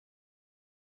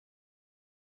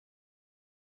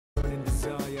burning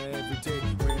desire every day.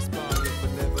 We're inspired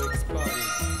but never expired.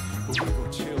 But we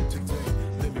gon' chill today.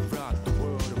 Let me rock the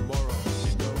world tomorrow,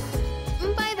 you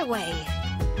know. By the way,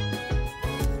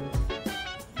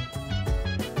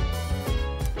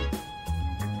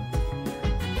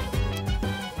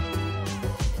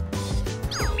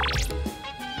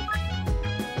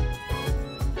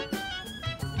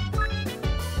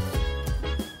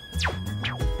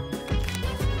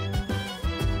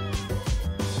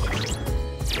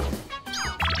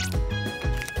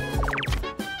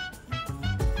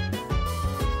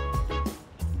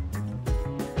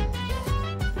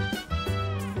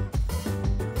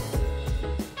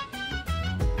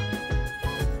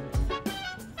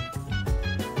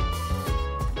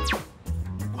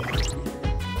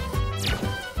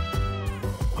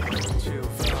 chill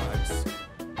vibes.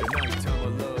 The nighttime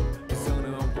of love is on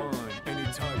and unwind. Any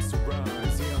types to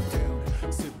rise, yeah, I'm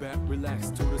down. Sit back, relax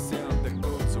to the sound that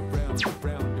goes around,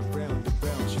 around, around,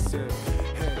 around. She said,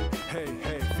 hey, hey,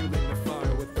 hey, feeling the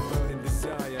fire with the burning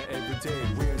desire every day.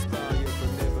 We're inspired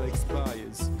but never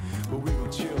expires. But we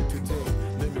gon' chill today.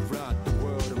 Let me rock the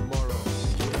world tomorrow.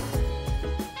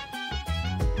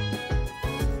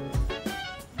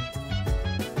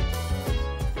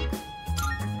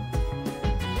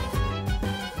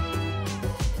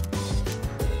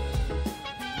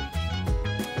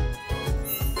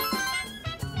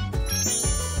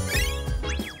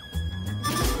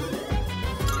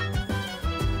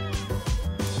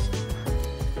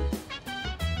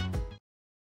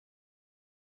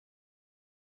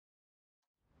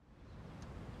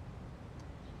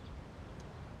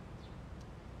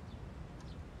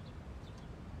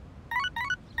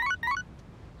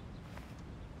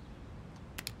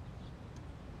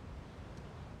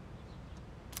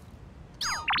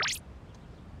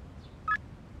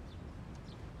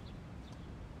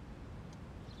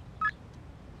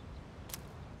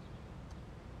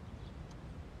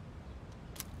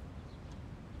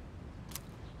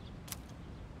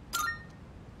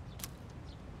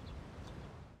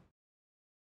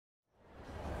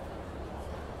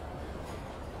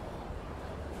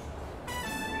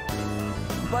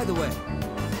 By the way,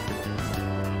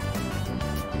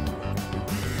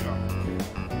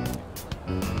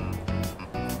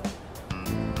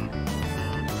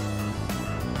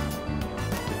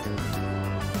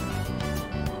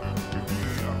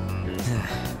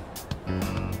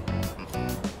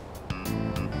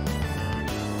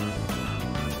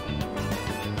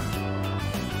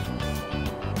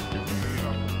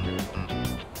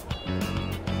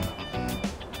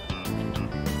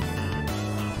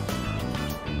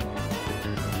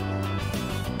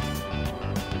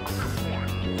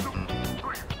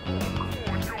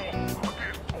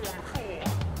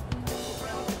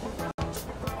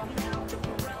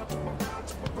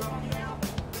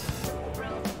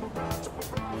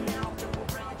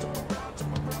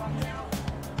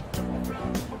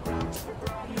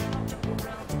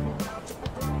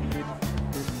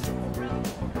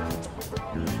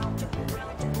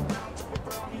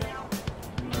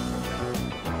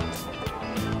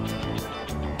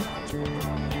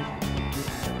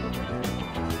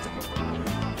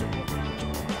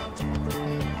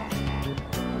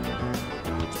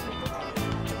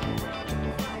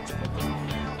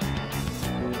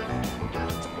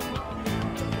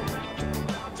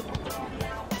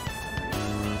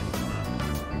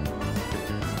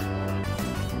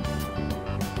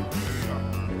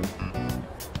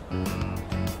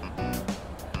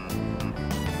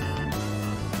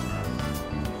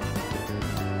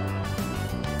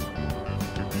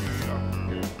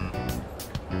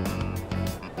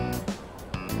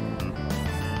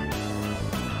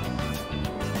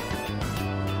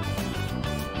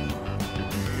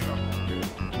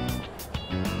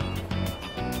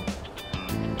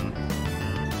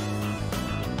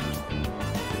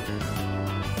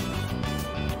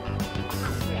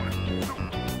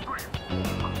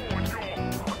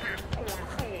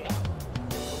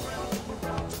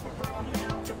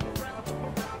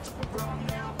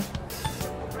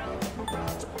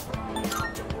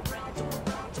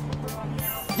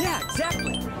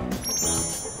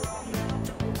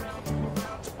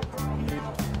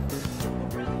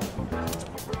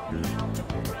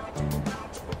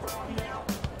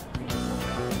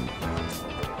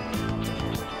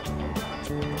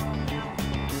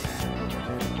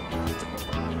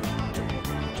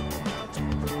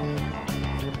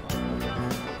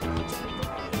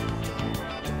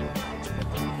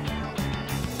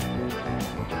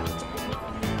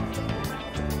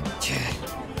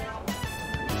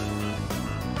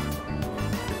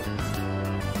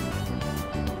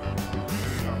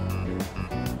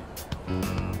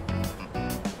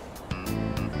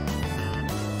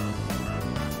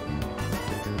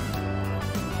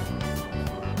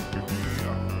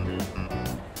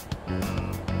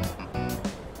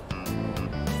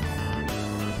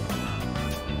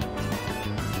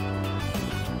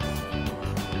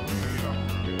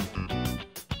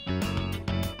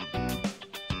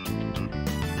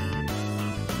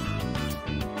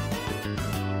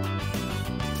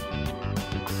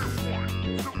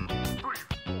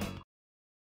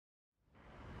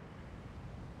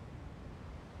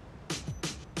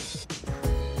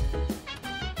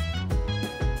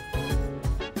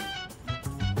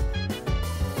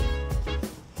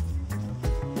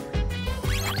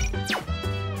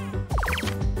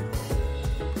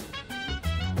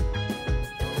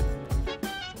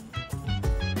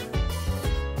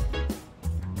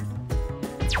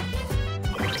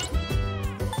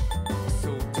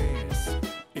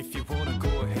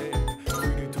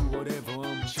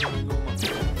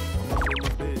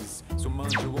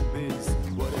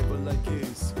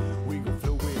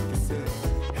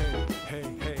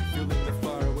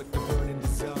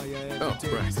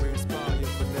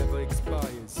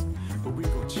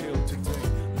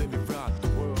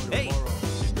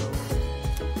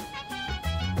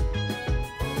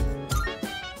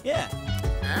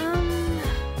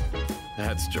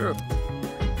 Sure.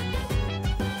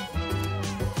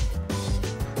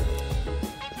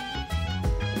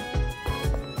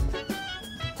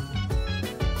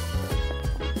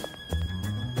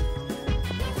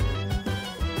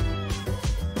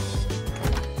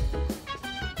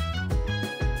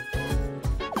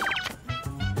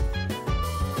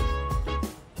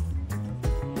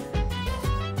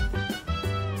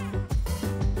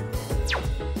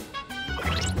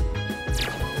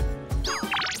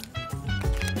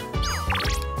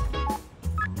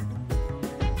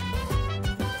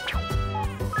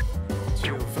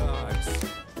 Chill vibes.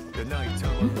 The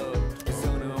nighttime of love is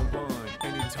on and on.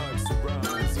 Any types of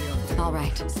rhymes. Yeah, I'm down. All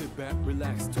right. Sit back,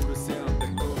 relax to the sound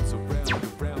that goes around,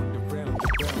 around, around,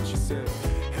 around. She said,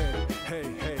 hey, hey,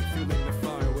 hey, feeling the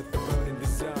fire with the burning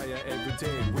desire. Every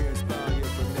day we inspire,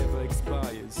 but never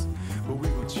expires. But we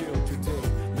gon' chill today.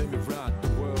 Let me rock the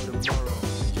world tomorrow.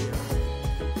 Yeah.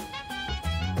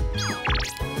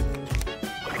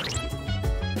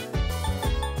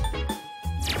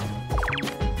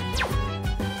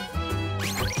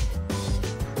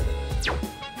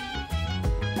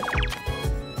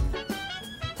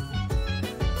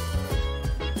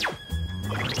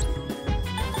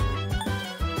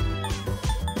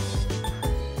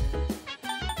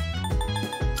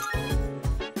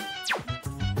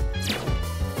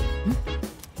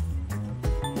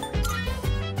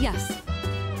 Yes.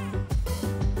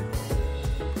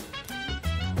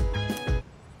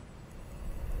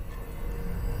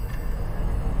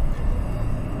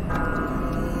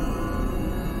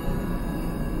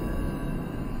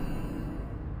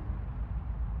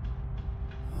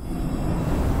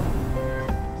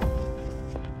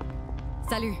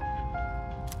 Salut.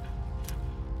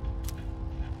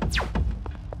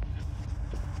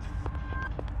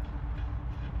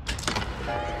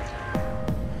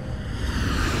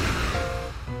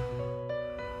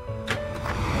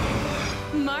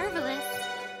 Marvelous.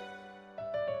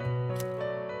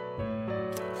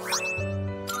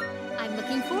 I'm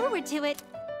looking forward to it.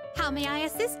 How may I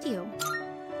assist you?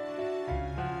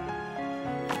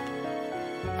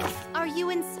 Are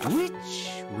you in... Which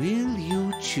will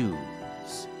you choose?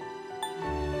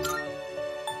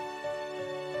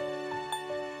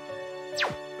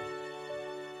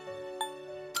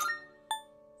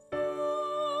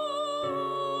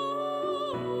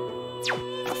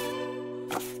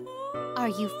 Are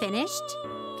you finished?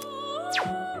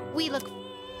 We look...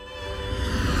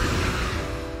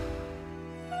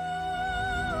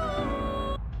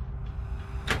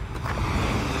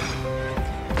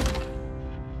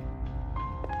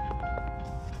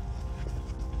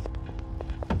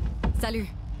 Salut.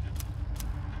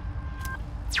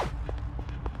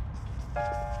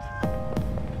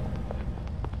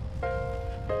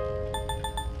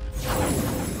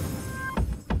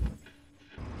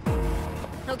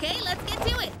 Okay, let's get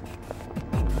to it.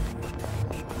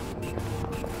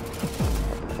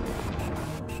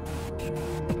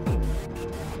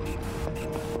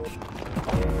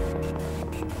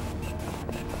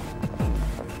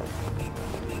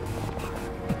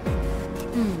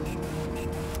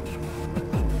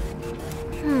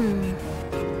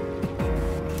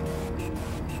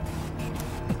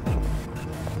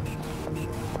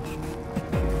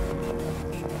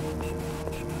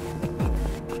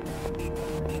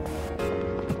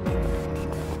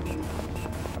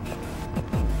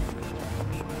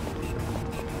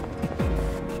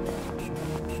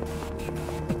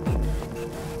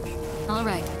 All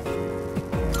right.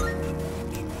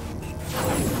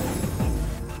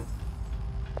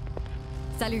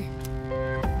 Salut.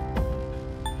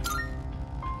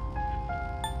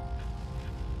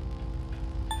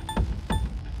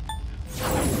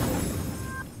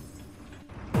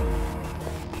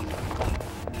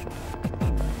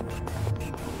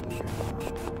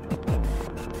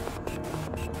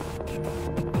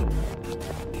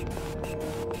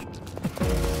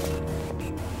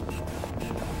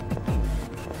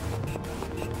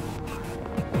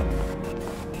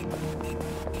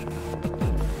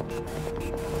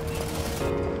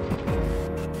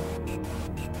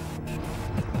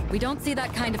 We don't see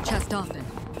that kind of chest often.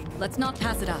 Let's not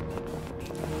pass it up.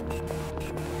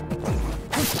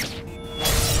 Stop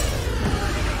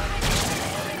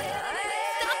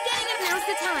getting it. Now's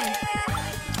the time.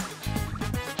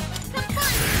 Have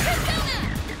fun, Persona!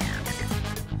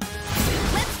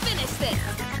 Let's finish this.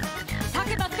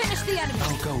 Takeba, finish the enemy.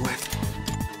 I'll go with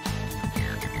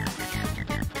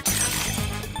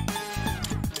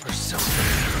Persona.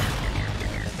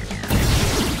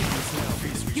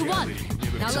 You won.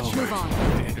 Now let's move on.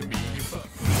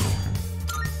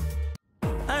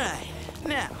 Alright,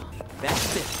 now, back to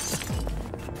business.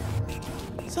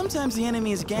 Some Sometimes the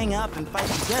enemies gang up and fight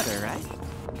together, right?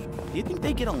 Do you think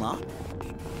they get along?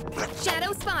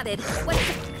 Shadow spotted. What's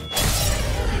the...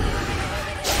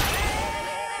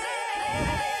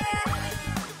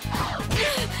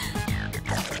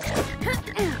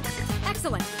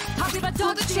 Excellent. Copy the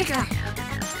dog trigger.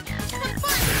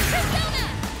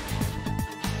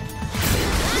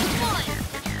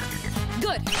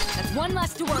 Good. That's one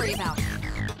less to worry about.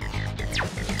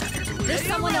 There's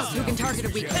someone else who can target a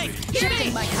weakness.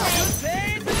 Shifting my help.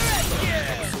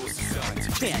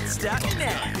 Can't stop me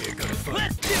now.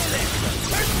 Let's do this!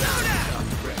 Persona!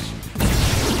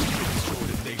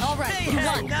 All right, you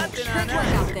won. nothing Great on work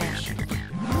us. out there.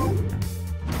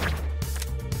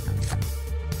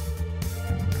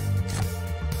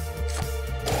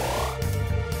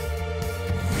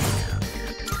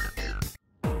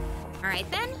 All right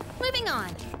then, moving on.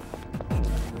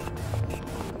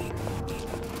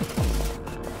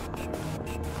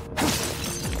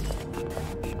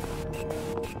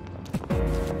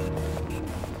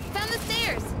 Found the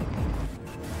stairs.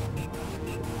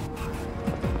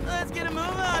 Let's get a move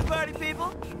on, party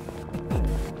people.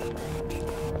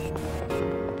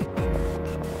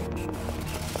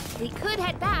 We could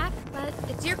head back, but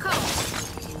it's your call.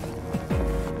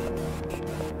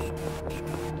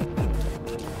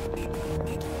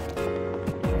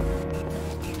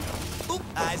 Oop,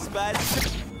 I spied.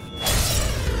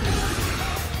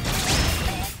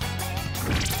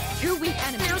 Two weak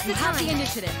enemies. Now's the You have the time.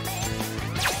 initiative.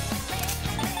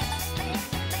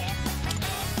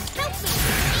 Help me!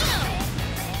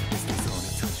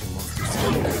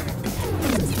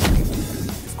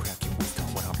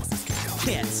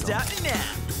 Can't stop me now.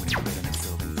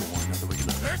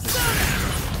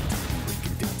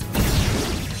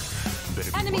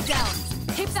 Enemy down.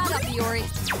 Keep that up, Iori.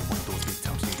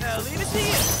 I'll leave it to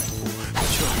you.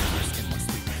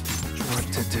 What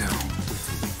to do?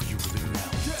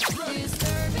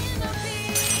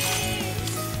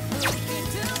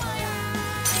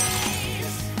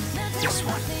 This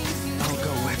one, I'll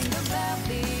go with.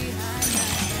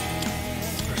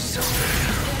 Persona.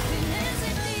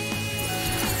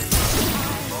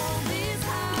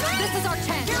 This is our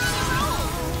chance.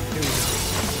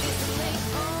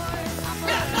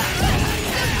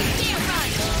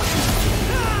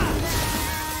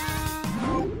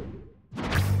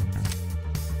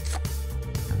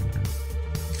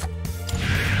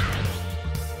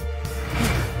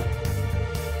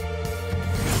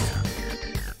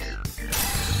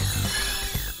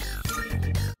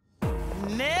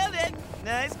 Nailed it.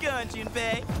 Nice going,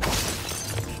 Junpei.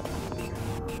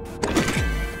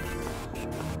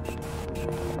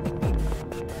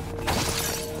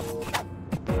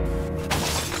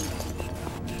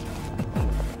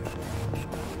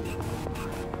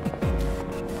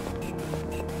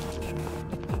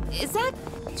 Is that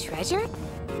treasure?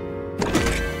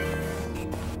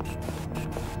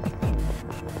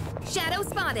 Shadow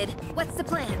spotted. What's the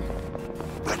plan?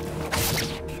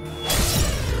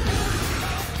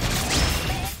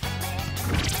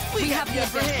 We have the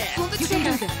upper advantage. hand. Pull the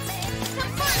trigger.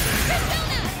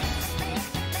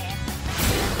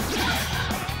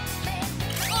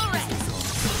 All right.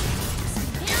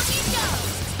 Here we go.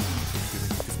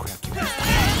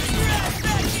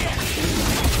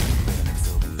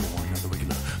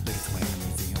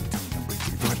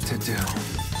 What to do?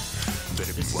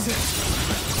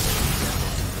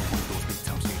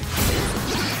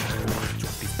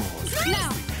 Now,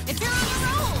 if you're on a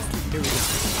roll. Here we go.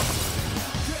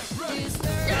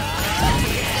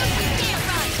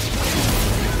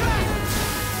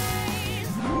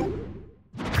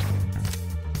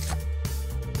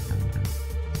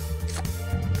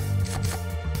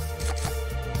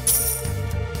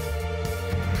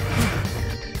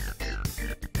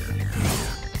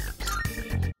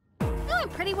 Doing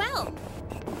pretty well.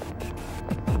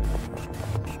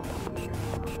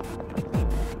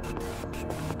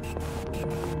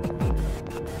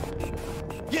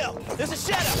 Yo, there's a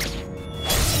shadow.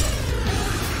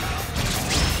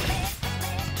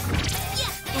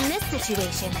 In this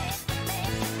situation,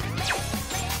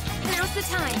 now's the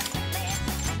time.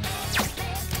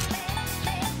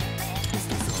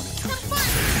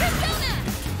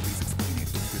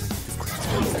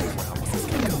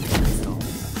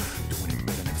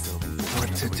 What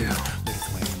to do?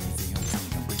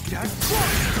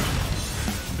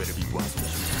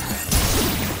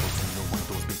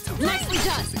 Nicely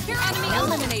done. Your enemy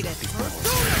eliminated.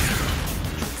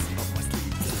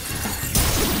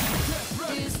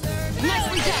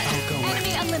 Nicely done.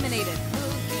 Enemy eliminated.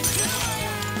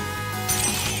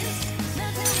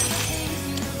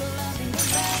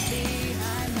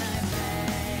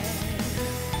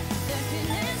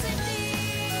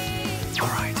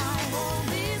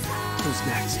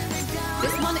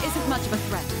 This one isn't much of a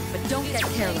threat, but don't get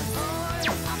careless.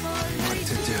 What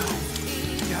to do?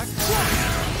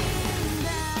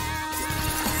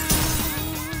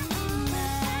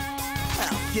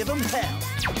 I'll give 'em hell.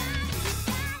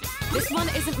 This one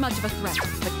isn't much of a threat,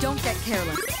 but don't get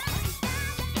careless.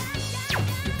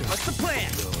 What's the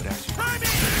plan?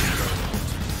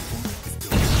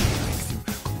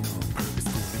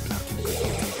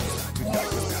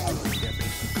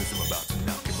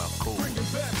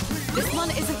 This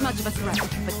one isn't much of a threat,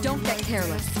 but don't get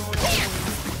careless.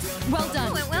 Well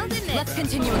done. Went well, didn't it? Let's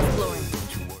continue exploring.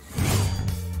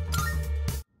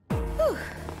 Whew.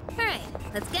 All right,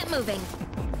 let's get moving.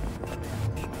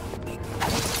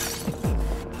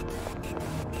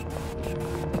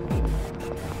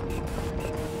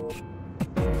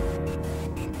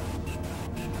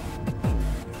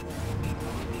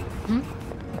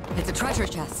 It's a treasure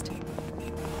chest.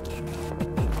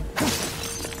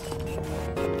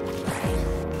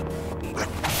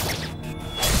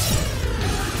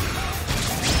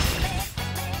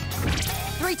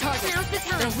 Three targets. Now's the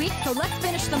time. They're weak, so let's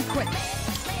finish them quick.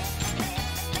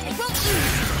 It won't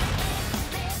lose.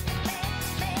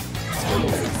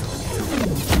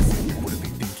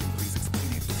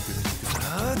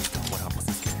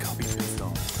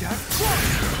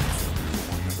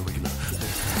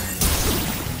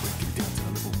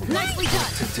 Nicely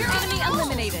done. Your enemy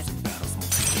eliminated.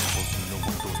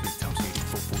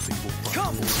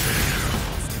 Come!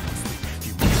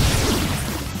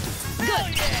 Good.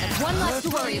 That's one less to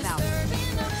worry about.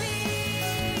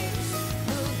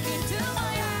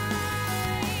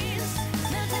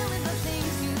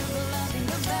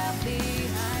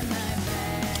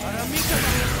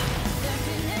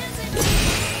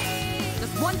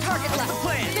 Just one target left.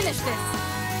 Finish this.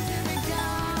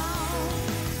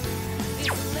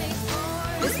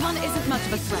 This one isn't much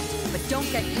of a threat, but don't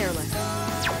get careless.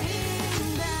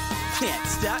 Can't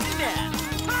stop me now.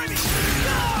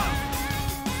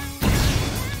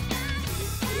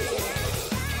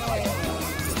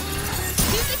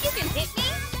 You think you can hit me?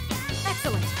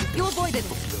 Excellent. You avoided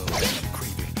it.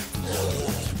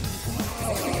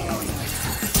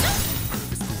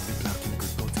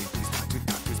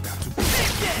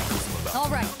 All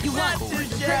right, you won.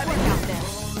 Great work out there.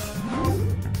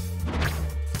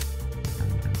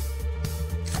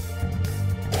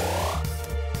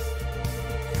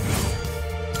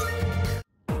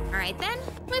 All right then,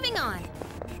 moving on.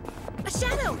 A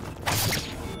shadow.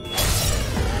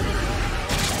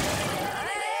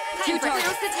 Two targets.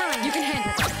 Now's the time. You can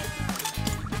handle it.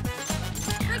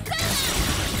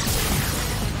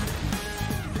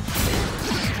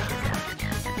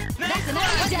 That's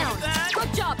another down.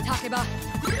 Good job, Takeba.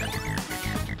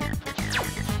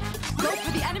 Go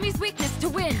for the enemy's weakness to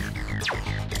win.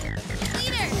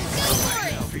 Leader, go for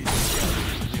it.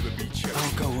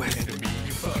 I'll go with it.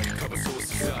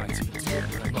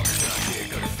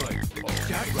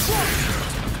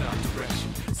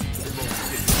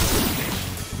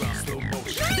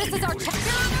 This is our chance.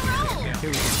 You're on a roll.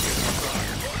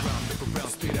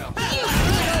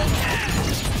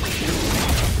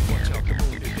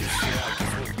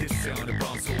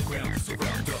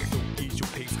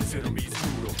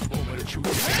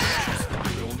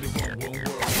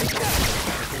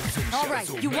 All right,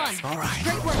 you won. All right.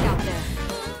 Great work out there.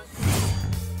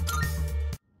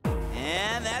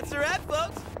 And that's a wrap,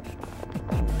 folks.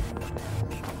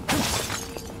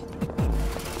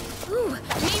 Ooh,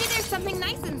 maybe there's something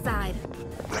nice inside.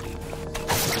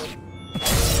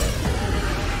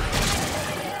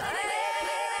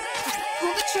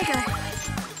 Pull the trigger.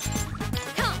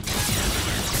 Come.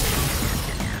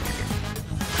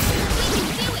 We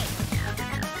can do it.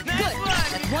 Good.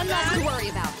 That's one less to worry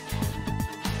about.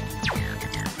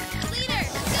 Leader,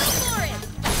 go for it.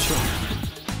 Sure.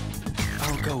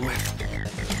 I'll go with it.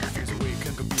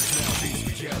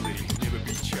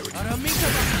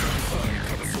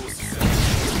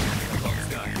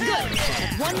 Good.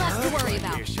 That's one less to worry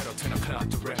about.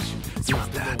 Not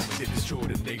that.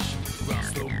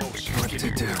 What to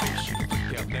do?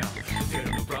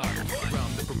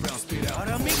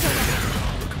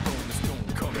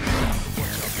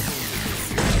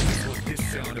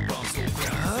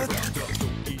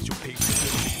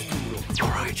 All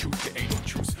right.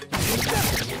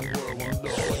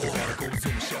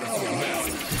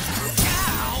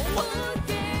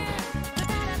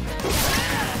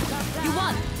 You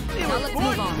won. Now let's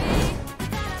move on.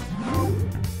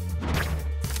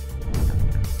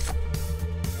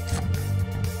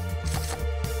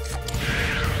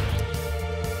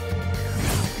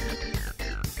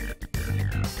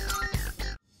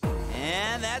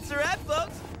 And that's a wrap,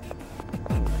 folks.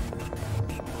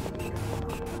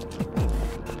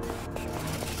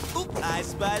 I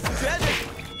spy some treasure.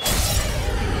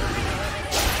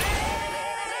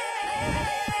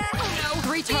 Oh no!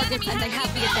 3 targets and they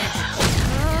have the advantage.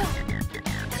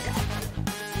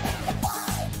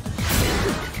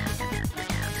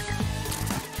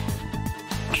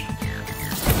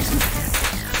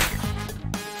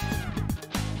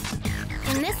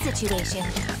 In this situation,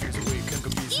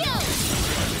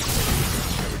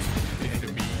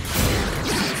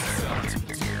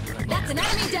 That's an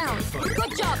enemy down!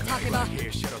 Good job, Takeba!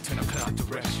 Here, shadow 10 o'clock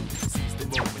direction. Seize the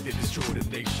moment, they destroy the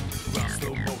nation. Run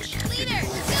slow motion. leader, go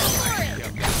for it!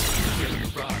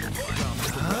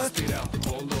 It out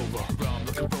all over. Round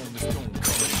like a rolling stone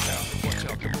coming out. Watch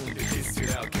out the moon, they diss it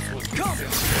out. Guess what's come?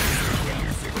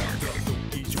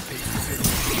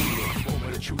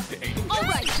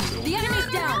 Alright! The enemy's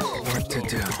down! What to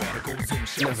do?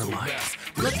 Never mind.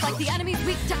 Looks like the enemy's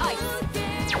weak to ice.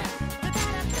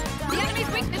 The enemy's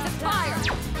weakness is fire!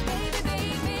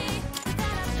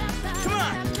 Come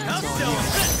on, I'll show him.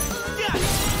 Yeah.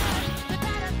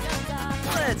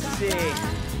 Let's see.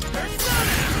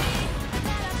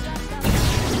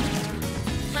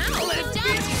 Wow, good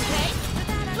job, okay?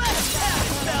 Let's have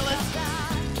it, fellas.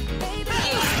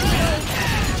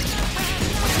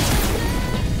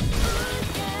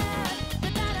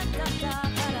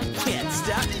 Can't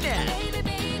stop me now.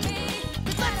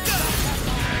 Let's go.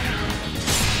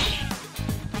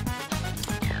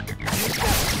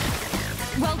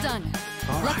 Well done.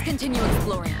 All Let's right. continue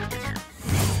exploring.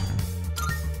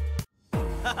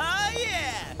 Haha,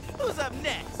 yeah! Who's up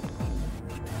next?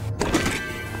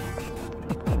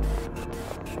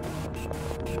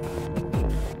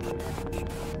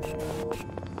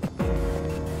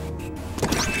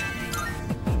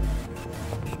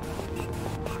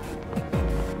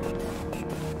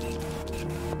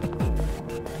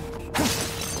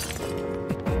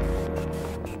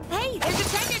 Hey, there's a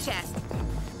treasure chest.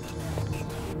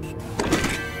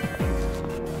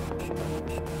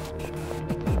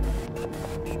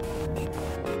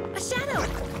 A shadow.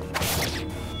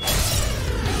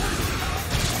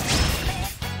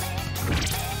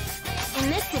 In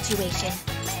this situation,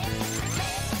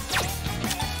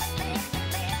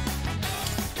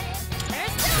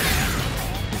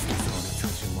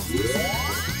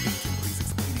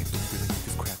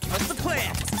 What's the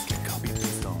plan?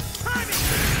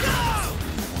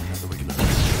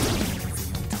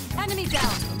 Enemy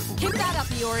down! Keep that up,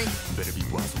 Iori.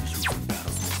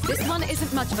 This one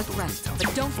isn't much of a threat,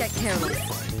 but don't get careless.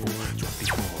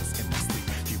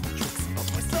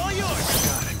 It's all yours.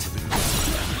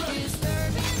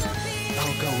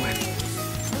 I'll go with.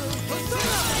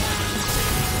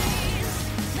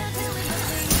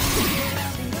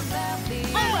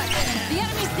 Alright! The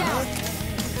enemy's down!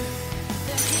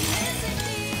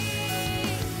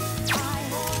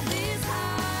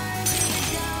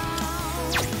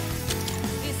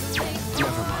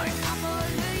 Never mind.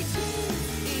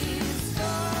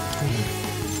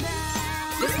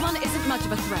 This one isn't much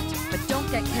of a threat, but don't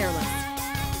get careless.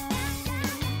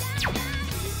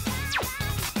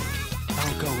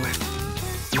 I'll go with.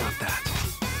 Not that.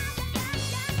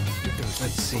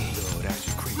 Let's see.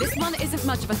 This one isn't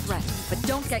much of a threat, but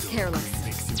don't get careless.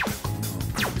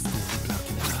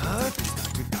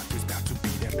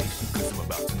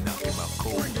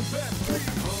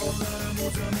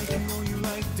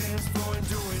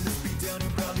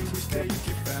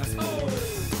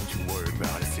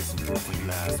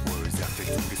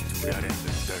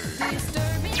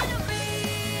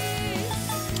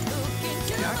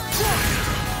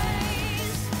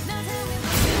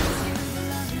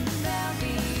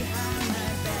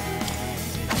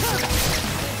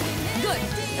 Good!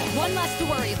 That's one less to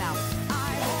worry about.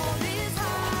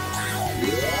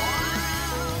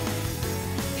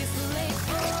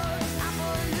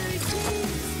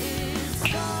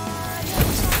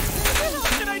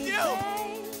 What can I do?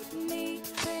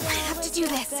 I have to do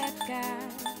this. I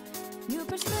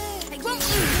won't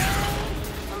lose.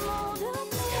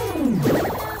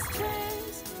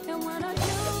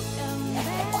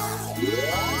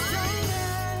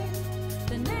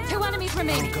 2 enemies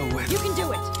remaining. I'll go with. You can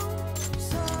do it.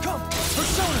 Come,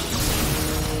 Persona.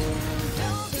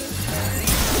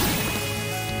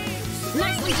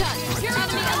 Nicely done. Your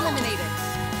enemy eliminated.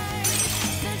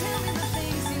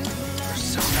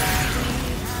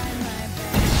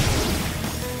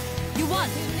 You won.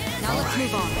 Now let's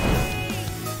move on.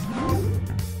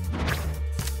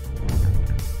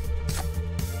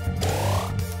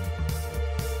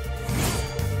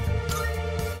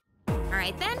 All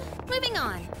right then, moving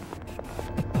on.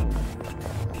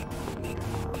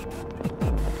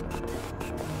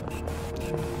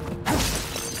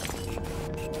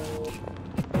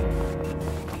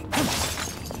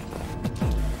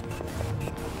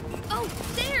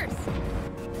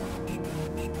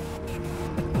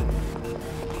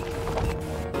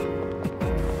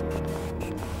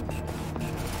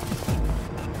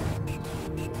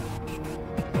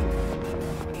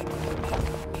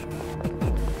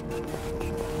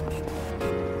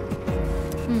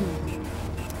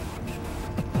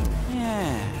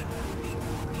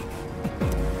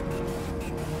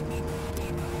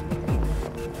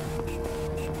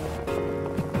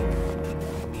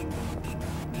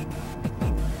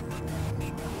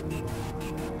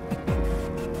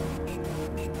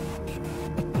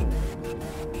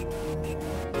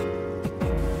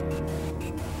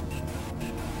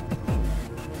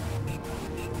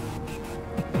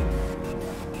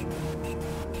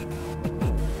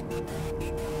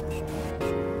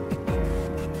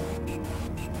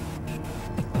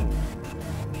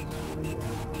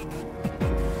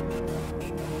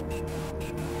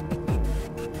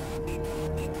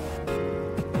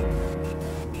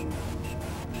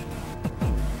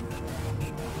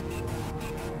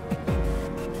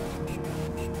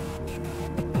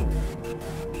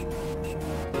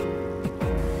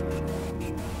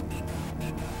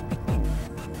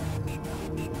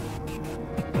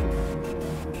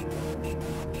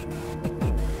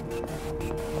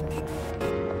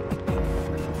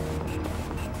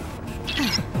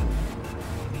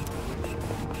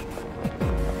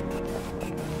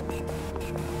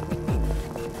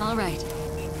 All right.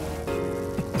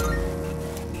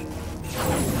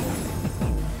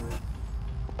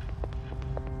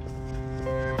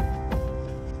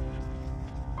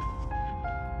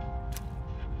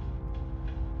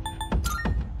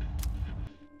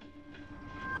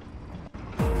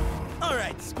 All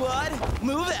right, squad,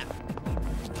 move out.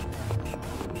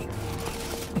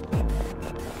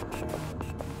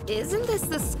 Isn't this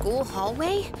the school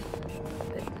hallway?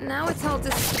 But now it's all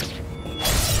just...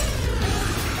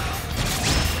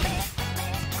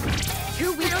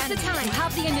 Two weak Now's the enemies. time. You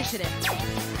have the initiative.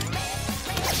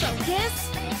 Focus.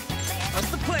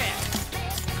 What's the plan?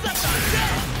 Suck on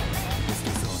that!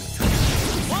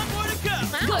 One more to go!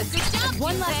 Wow, good job,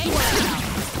 One last Yusei.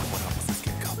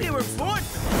 duel. We were born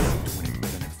for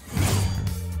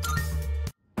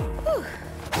Whew.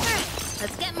 Alright,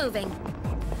 let's get moving. this.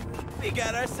 We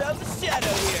got ourselves a shadow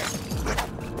here.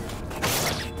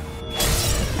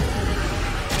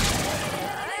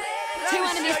 Two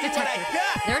Let me enemies show you what I detected.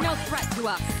 got. They're no threat to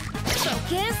us.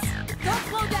 Focus. Don't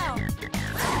slow down.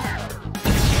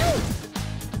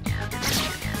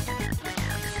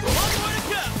 One more to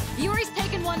go. Yuri's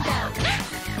taken one down.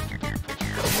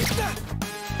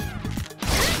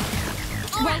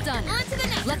 Well done. On to the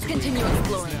next. Let's continue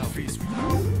exploring. Now face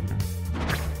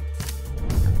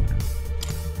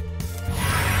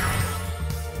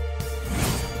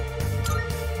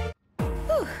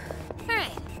Whew.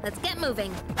 Alright, let's get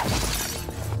moving.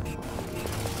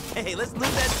 Hey, let's loot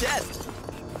that chest.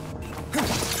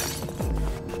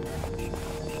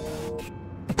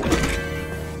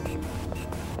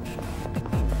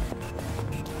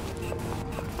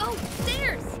 Oh,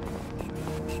 stairs!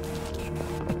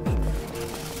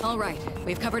 All right,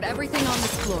 we've covered everything on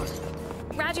this floor.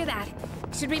 Roger that.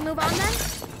 Should we move on then?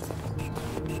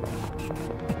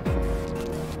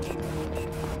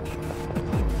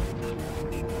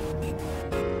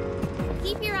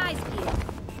 Keep your eyes peeled.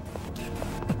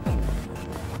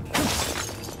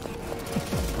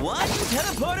 One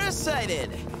teleporter sighted.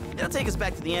 It'll take us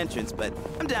back to the entrance, but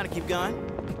I'm down to keep going.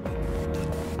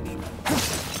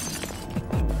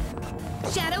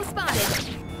 Shadow spotted.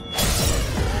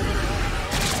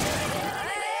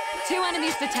 Two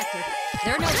enemies detected.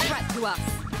 They're no threat to us.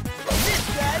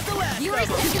 This guy's the last Yuri's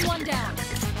of 'em. taken one down.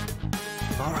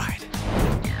 All right.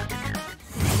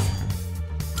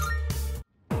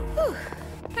 Whew.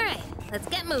 Alright, let's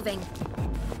get moving.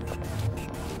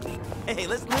 Hey,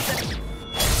 let's loot that.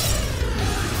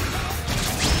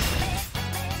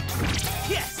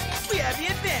 Yes, we have the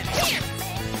advantage.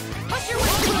 Push your way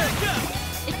One through. more to go.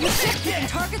 If you shift, you can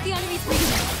target the enemy's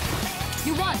weakness.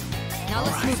 You won. Now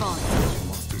let's move on.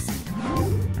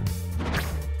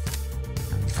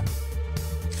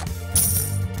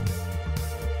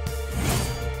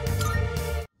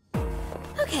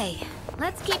 Okay,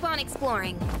 let's keep on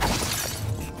exploring.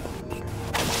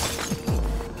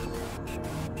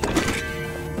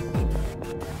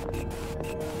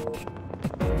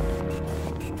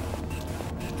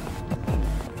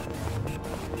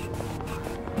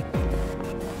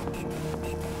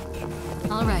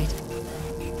 All right.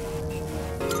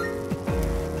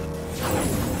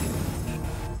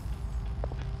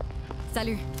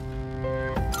 Salut.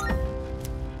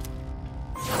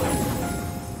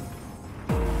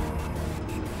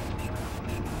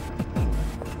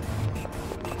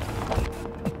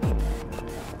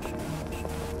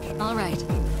 All right.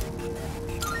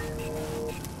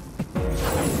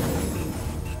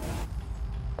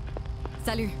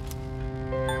 Salut.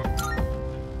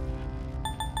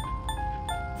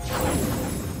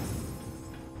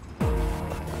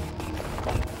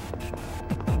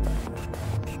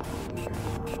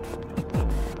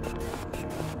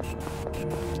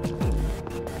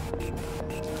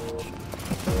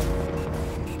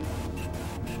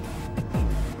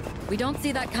 We don't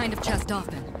see that kind of chest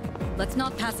often. Let's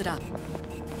not pass it up.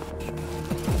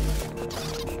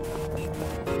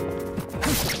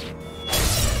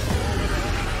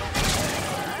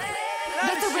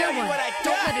 That's a show rare you one. what I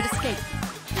Don't got. let it escape.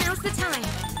 Now's the time.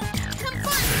 Come on,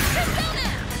 let's go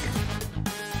now!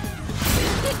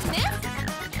 It's missed?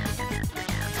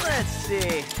 Let's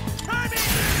see. Timing!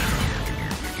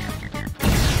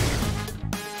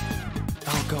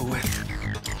 I'll go with.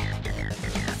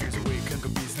 Feels away, conquer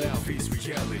beats now, face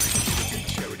reality.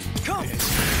 Charity. Come!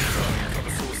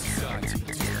 Cover soul society.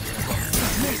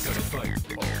 We're gonna fight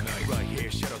all night. Right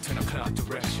here, shadow 10 o'clock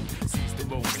direction. Seize the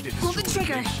moment. and Pull the destroy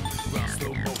trigger. nation. Round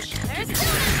slow motion. There's Give me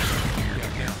Donna.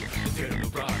 right now. Dead on the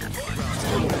ride. Round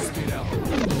slow, spit out.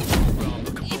 Round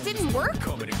look It didn't work?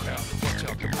 Coming in crowd. Watch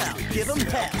out the movie. give 'em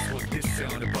hell. What this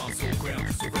sound and bounce on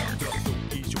ground. So round up,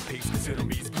 don't ease your pace, cause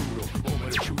enemy's brutal.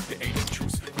 Moment of truth, there ain't no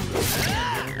truce.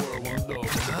 World, one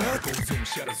love. consume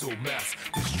shadows or mass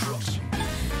destruction.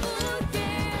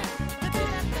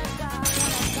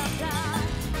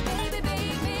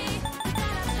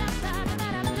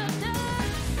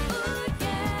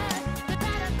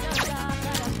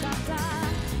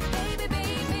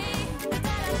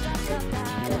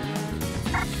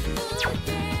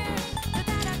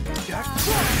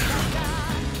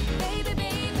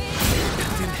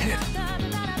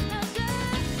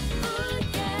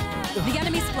 The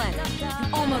enemy's fled. You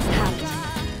almost have it.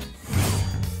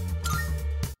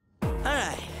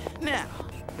 Alright, now,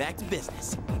 back to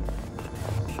business.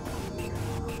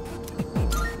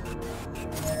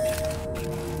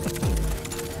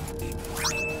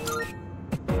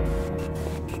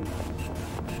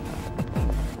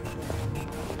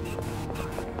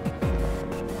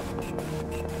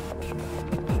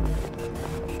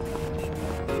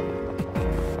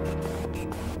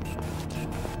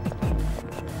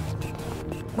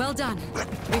 Well done.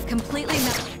 We've completely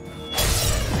met.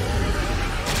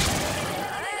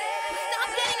 Stop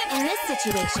getting in this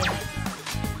situation.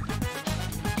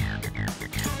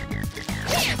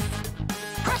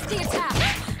 Press the attack!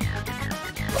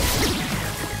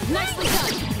 Nicely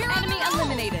done! Enemy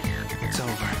eliminated! It's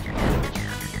over.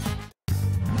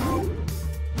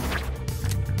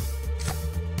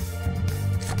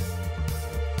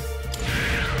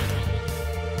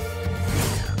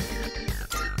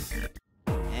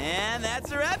 And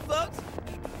that's a wrap, folks.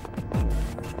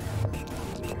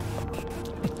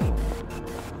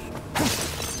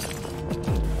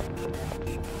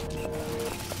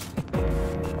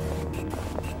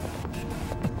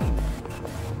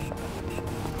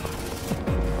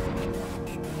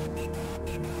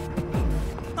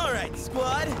 All right,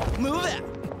 squad, move out.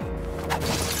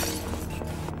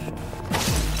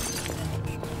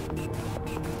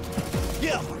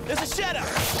 Yo, there's a shadow.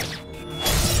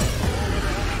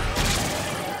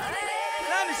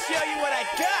 Time to show you what I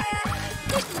got.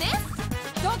 It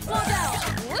missed? Don't slow down!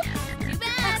 Whoops, too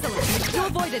bad. Excellent! You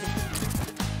avoided it!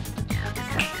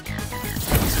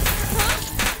 Huh?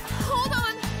 Hold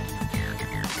on.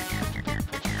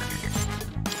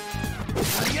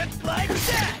 Just like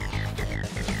that.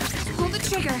 Pull the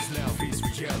trigger! Now face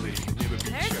reality, never be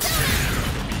There's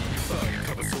careful. Fight,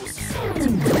 cover source society.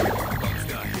 Bugs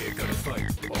not here, gotta fight.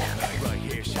 All night, right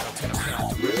here, shout 10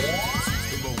 times direction.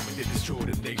 Seize the moment that destroy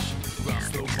the nation. Round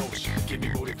slow motion, give me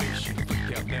motivation.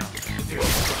 Freak out now.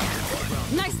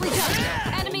 Nicely done!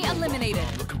 Enemy eliminated!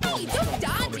 Hey, don't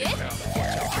dodge it.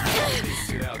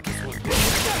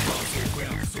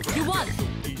 You won!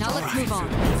 Now let's move on.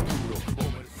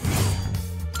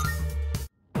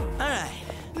 All right,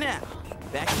 now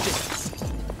back to business.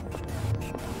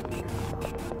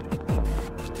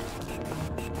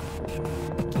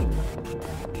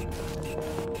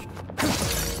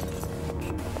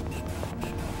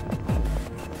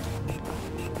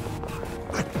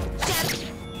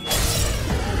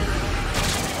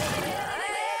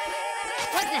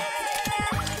 What next?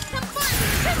 Some fun!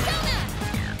 Persona!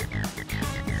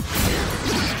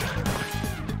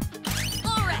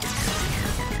 All right.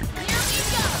 Here we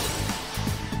go.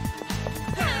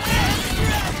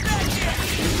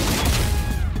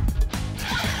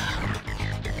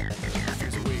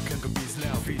 There's a way Kangabee's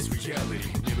now face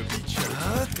reality, never be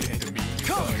choked. Enemy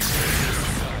fight.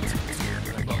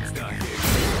 Bugs not here.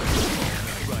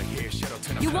 Right here, shadow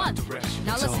 10 You won!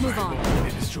 Now let's move on.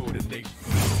 and destroy the nation.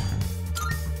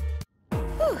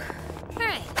 Whew. All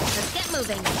right, let's get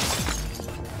moving.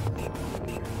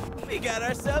 We got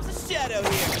ourselves a shadow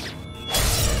here.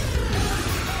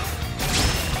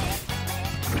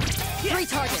 Yes, 3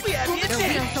 targets! we have the They're weak,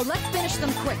 advantage. so let's finish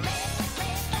them quick!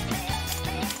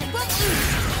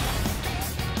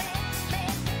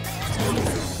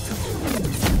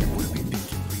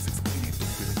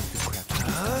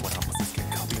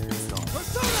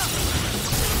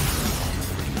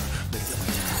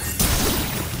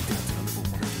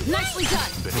 Nicely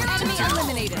done! Enemy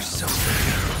eliminated!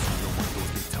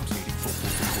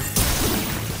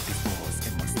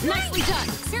 Nicely done!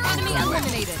 Enemy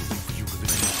eliminated!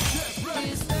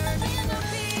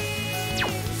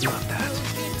 Not that.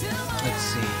 Let's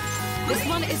see. This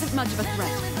one isn't much of a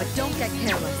threat, but don't get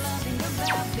careless.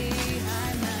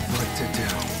 What to do?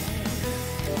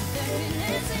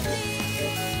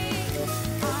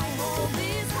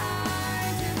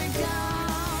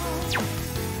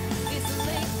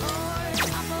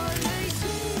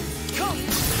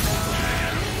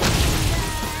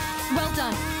 Well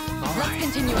done. All Let's right.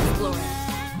 continue exploring.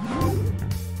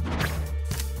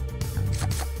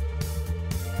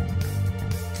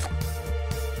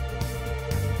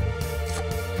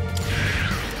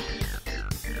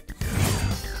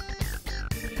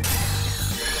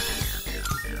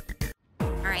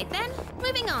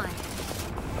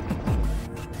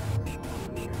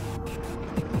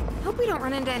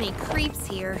 don't run into any creeps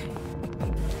here.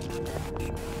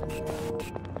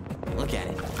 Look at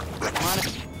it. Come on.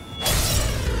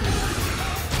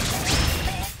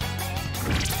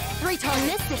 3 targets. In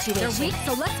this situation, They're weak,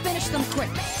 so let's finish them quick.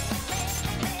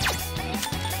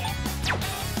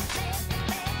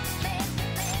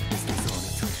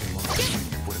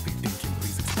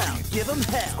 Give him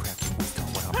hell.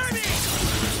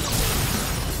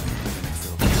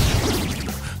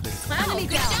 Enemy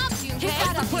good down. job, Keep Junpei.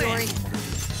 that up, Yuri.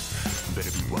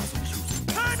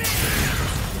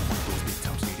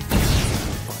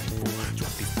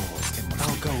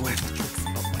 I'll go with.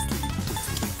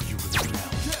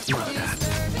 Not that.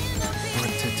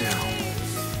 What to do?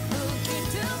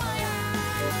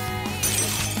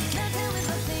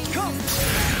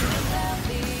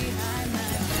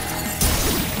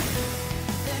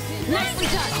 Nicely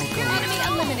done. Enemy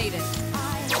eliminated.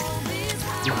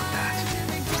 Not that.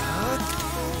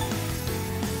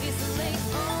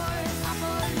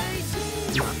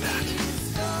 Not that.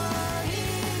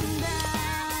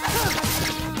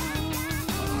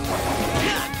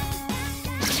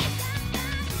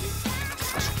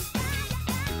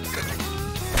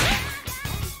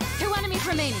 Two enemies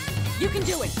remaining. You can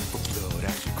do it.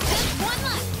 just one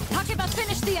left. Takeba,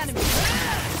 finish the enemy.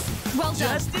 Well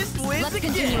done. Justice wins Let's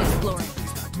again. continue exploring.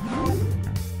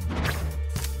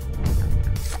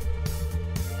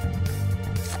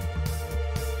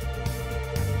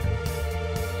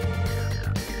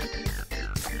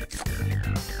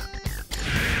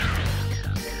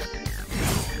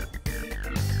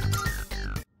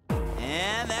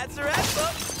 And that's a wrap,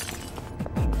 folks.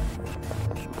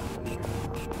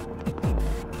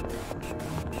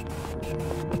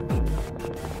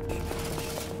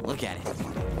 Look at it.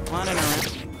 Running around.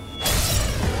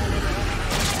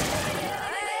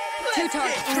 2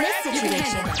 targets. In this You can situation,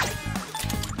 handle it.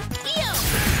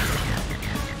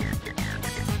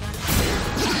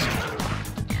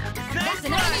 That's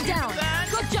an enemy down.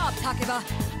 Good job, Takeba.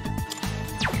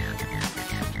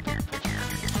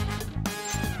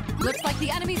 Looks like the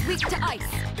enemy's weak to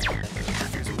ice.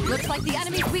 Looks like the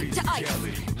enemy's weak to ice. I'll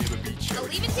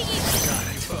leave it to you.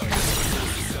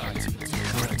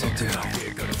 What to do?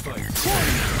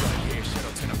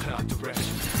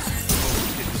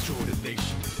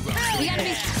 The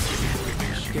enemy's...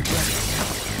 Get ready.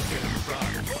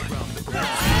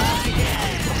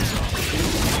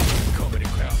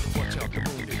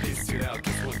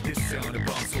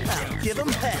 Give him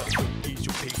hell.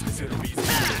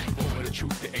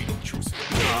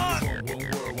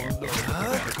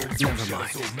 Never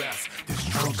mind.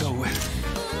 I'll go with.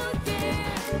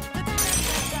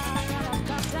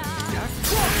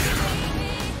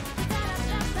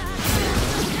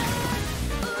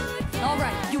 All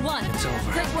right, you won. It's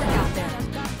over. Great work out there.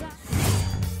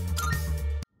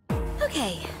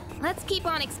 Okay, let's keep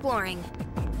on exploring.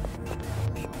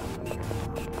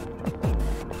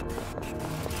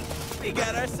 We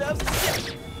got ourselves a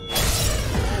ship.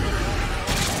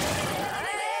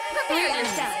 Prepare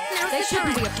yourself. Now's They the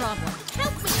shouldn't be time. a problem.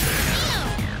 Help me.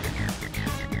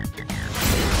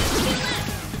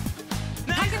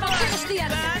 Takeba, finish the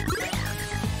enemy.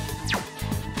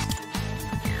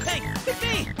 Hey, pick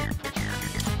me.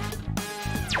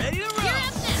 Ready to roll. You're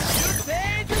up next.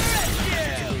 Pay to the rescue.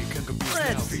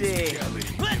 Let's see.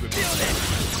 Let's do this.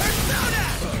 Persona.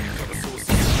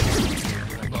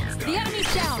 The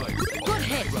enemy's down. Good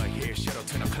hit. Right here, shadow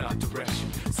 10 o'clock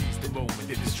direction. Seize the moment,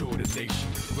 they destroy the nation.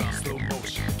 Round slow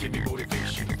motion, give me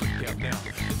motivation. Freak out now,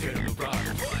 dead on the ride.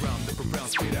 Round up around,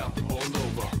 spit out, all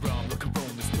over. Round like a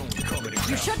rolling stone, coming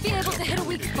You should be able to hit a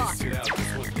weak spot. Sit out,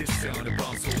 that's what this sound and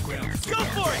bounce on ground. Go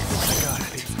for it. Got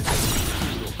it.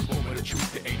 Moment of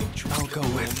truth, there ain't no truth. I'll go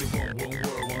with. Only one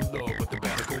world, one love, but the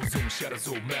battle goes on, shadows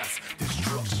all mass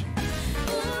destruction.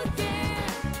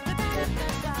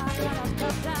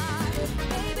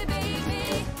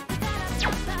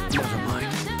 Never mind.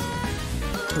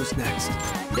 Who's next?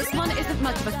 This one isn't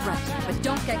much of a threat, but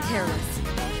don't get careless.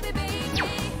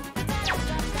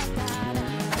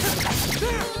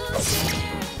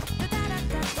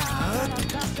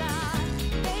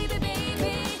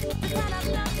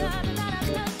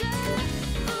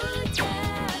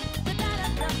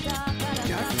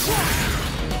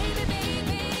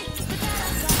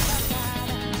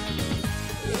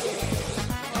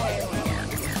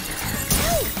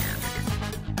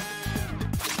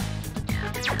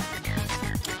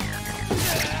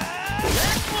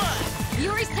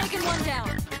 Yuri's taken one down.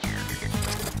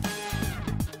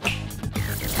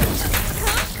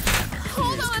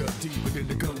 Hold on.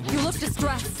 You look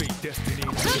distressed.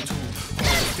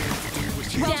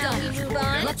 Well Shall we done. move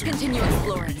on? Let's continue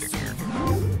exploring.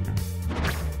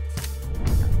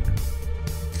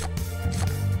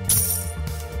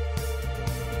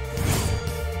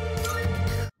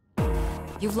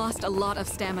 You've lost a lot of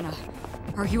stamina.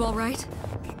 Are you all right?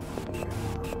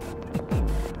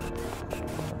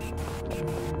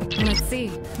 Let's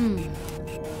see.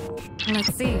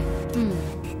 Let's see.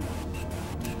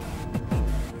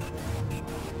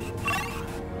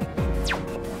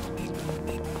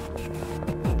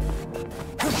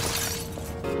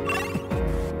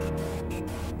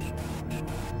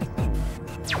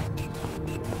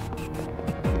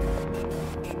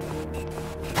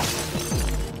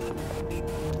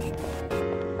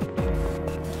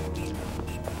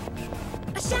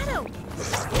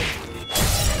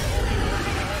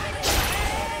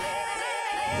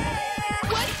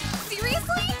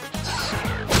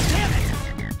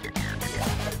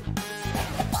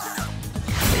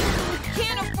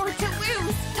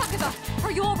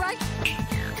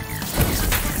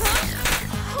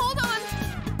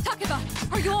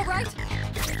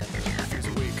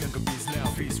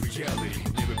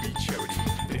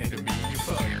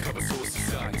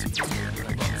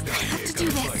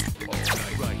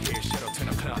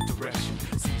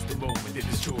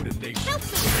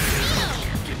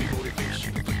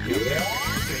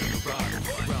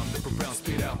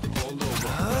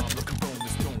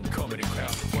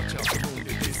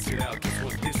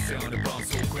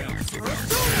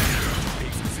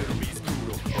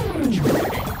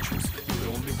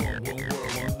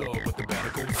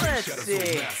 Let's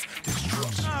see.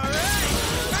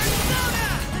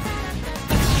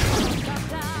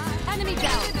 Enemy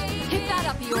down. Hit that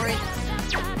up, Iori.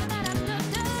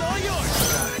 It's all yours.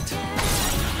 Got it.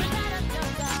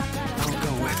 I'll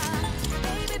go with.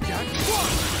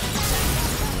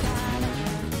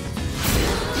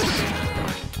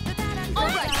 All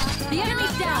right, the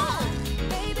enemy's down.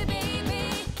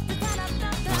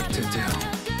 What to do?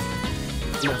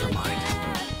 Never mind.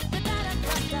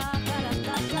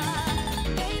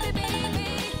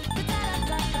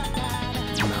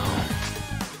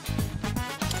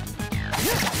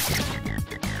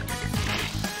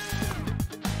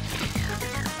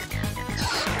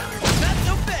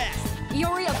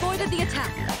 Iori avoided the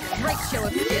attack. Great show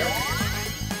of skill.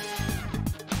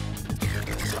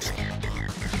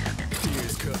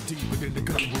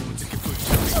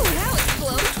 Ooh, that was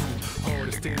close.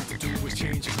 Hardest thing to do is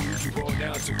change who you are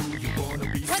now to who you wanna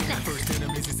be. What next? First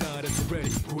enemies inside us already.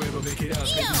 Whoever make it out,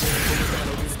 Yo!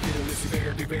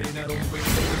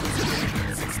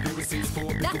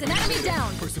 That's an enemy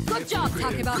down. Good job,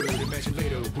 Takeba.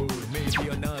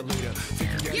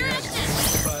 You're up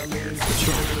next.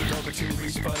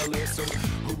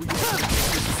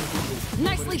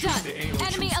 Nicely done.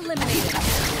 Enemy eliminated.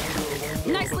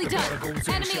 Nicely done.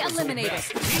 Enemy eliminated.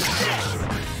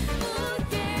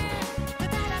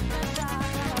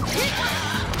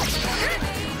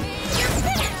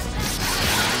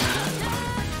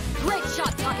 Great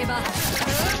shot, Takeba.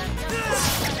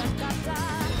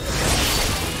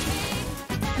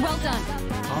 Well done.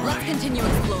 Let's continue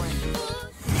exploring.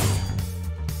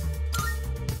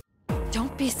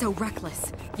 Don't be so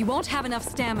reckless. You won't have enough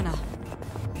stamina.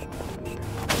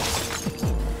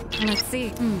 Let's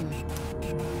see.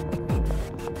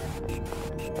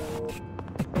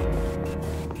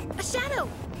 A shadow.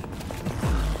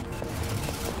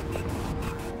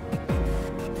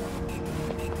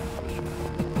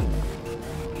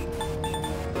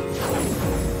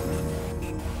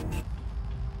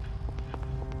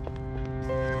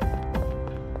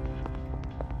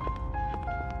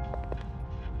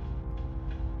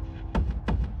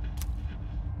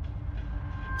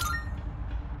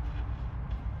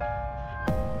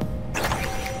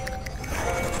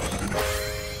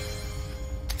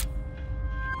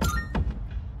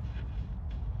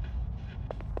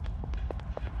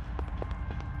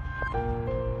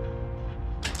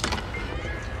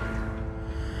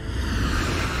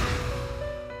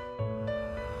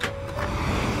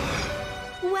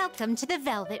 Welcome to the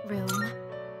Velvet Room.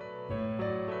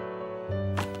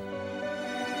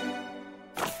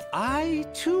 I,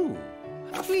 too.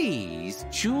 Please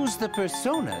choose the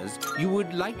personas you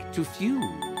would like to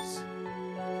fuse.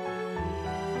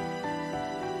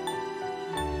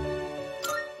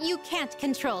 You can't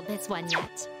control this one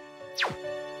yet.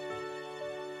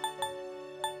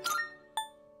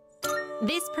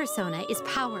 This persona is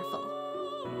powerful.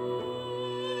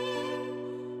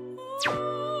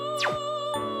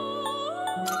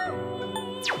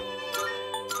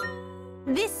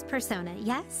 This persona,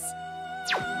 yes?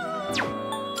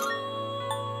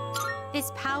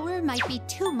 This power might be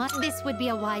too much. This would be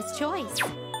a wise choice.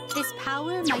 This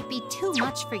power might be too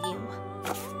much for you.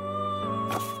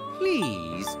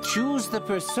 Please choose the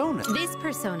persona. This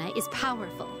persona is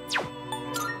powerful.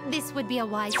 This would be a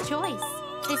wise choice.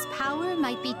 This power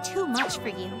might be too much for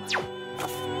you.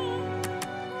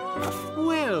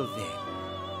 Well then.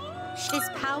 This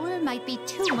power might be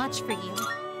too much for you.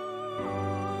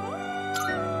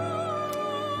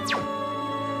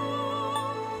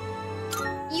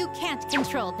 You can't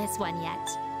control this one yet.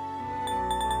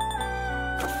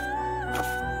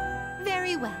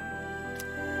 Very well.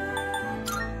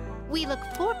 We look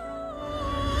forward.